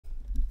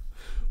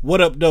What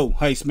up, though?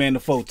 Heist Man the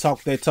Foe.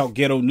 Talk that talk,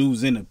 ghetto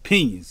news and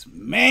opinions.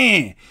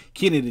 Man,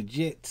 Kenny the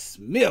Jet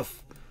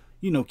Smith.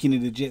 You know Kenny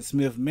the Jet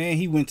Smith, man.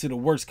 He went to the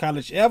worst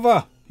college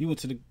ever. He went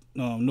to the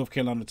North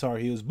Carolina Tar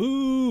Heels.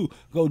 Boo!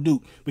 Go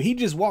Duke. But he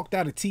just walked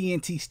out of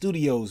TNT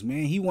Studios,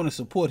 man. He want to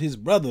support his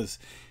brothers.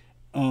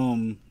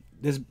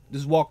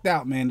 Just walked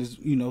out, man. Just,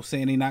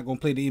 saying they not going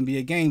to play the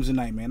NBA games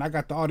tonight, man. I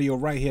got the audio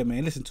right here,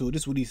 man. Listen to it.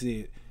 This is what he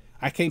said.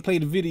 I can't play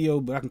the video,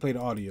 but I can play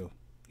the audio.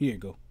 Here you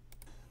go.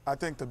 I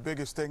think the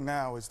biggest thing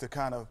now is to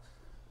kind of,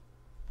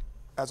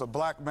 as a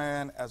black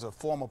man, as a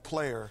former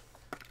player,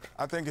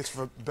 I think it's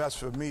best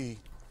for me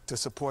to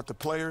support the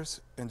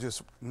players and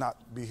just not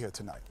be here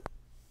tonight.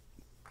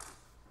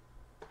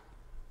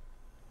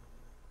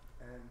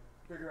 And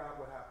figure out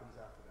what happens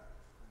after that.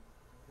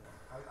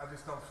 I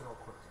just don't feel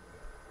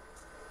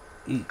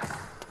equipped.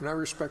 And I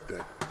respect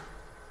that.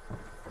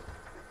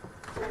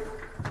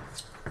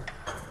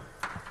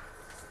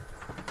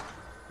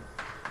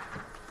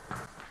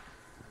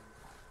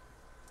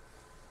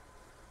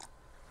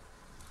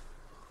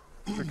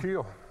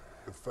 Shaquille,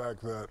 the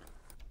fact that...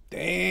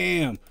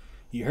 Damn.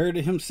 You heard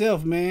it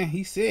himself, man.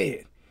 He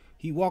said.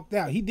 He walked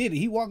out. He did it.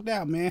 He walked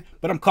out, man.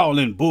 But I'm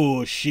calling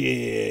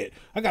bullshit.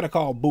 I got to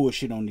call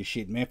bullshit on this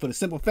shit, man. For the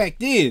simple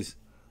fact is,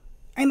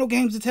 ain't no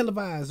games to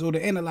televise or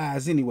to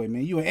analyze anyway,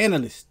 man. You an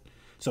analyst.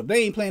 So if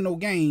they ain't playing no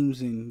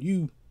games and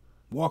you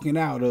walking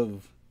out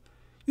of...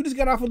 You just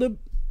got off a little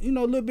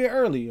bit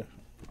earlier.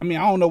 I mean,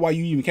 I don't know why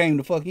you even came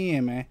the fuck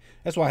in, man.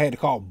 That's why I had to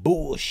call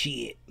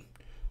bullshit.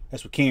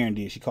 That's what Karen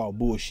did. She called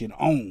bullshit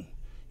on,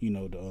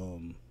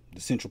 the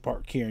Central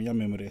Park Karen. Y'all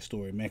remember that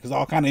story, man? Because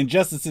all kind of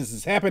injustices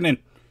is happening.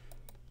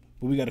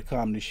 But we got to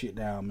calm this shit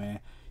down, man.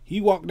 He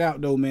walked out,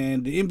 though,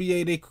 man. The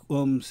NBA, they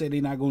said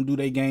they not going to do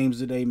their games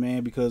today,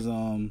 man, because,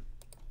 what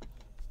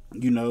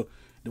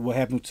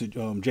happened to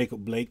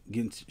Jacob Blake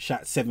getting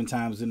shot 7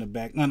 times in the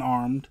back,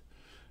 unarmed,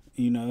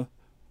 and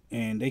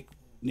the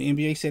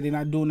NBA said they're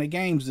not doing their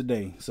games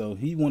today. So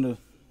he want to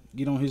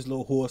get on his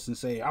little horse and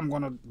say, I'm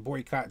going to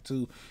boycott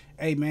too.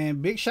 Hey,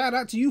 man, big shout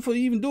out to you for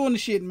even doing the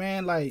shit,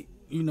 man. Like,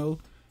 do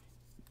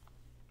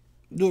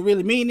it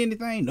really mean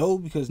anything? No,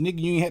 because nigga,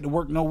 you ain't had to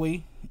work no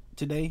way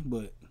today,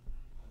 but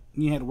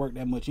you ain't had to work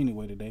that much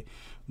anyway today.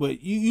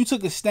 But you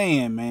took a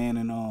stand, man,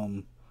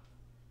 and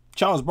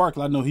Charles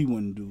Barkley, I know he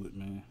wouldn't do it,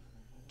 man.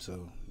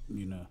 So,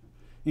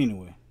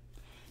 anyway.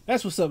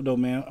 That's what's up, though,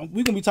 man.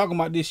 We're going to be talking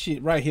about this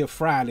shit right here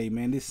Friday,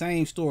 man. This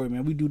same story,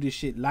 man. We do this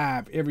shit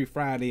live every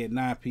Friday at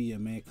 9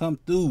 p.m., man. Come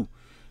through.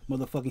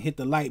 Motherfucking hit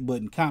the like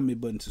button,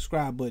 comment button,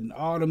 subscribe button,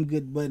 all them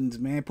good buttons,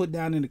 man. Put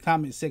down in the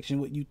comment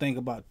section what you think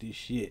about this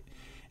shit.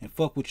 And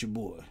fuck with your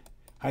boy,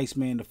 Heist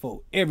Man the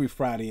Foe, every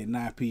Friday at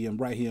 9 p.m.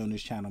 right here on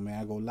this channel,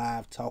 man. I go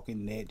live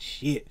talking that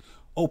shit.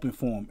 Open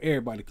forum.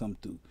 Everybody come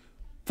through.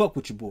 Fuck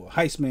with your boy,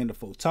 Heist Man the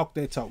Foe. Talk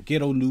that talk.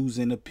 Ghetto news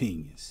and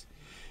opinions.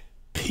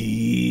 Peace.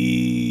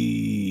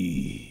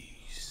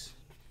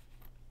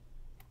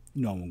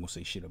 You know I'm gonna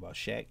say shit about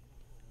Shaq.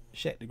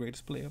 Shaq, the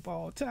greatest player of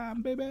all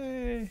time,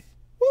 baby.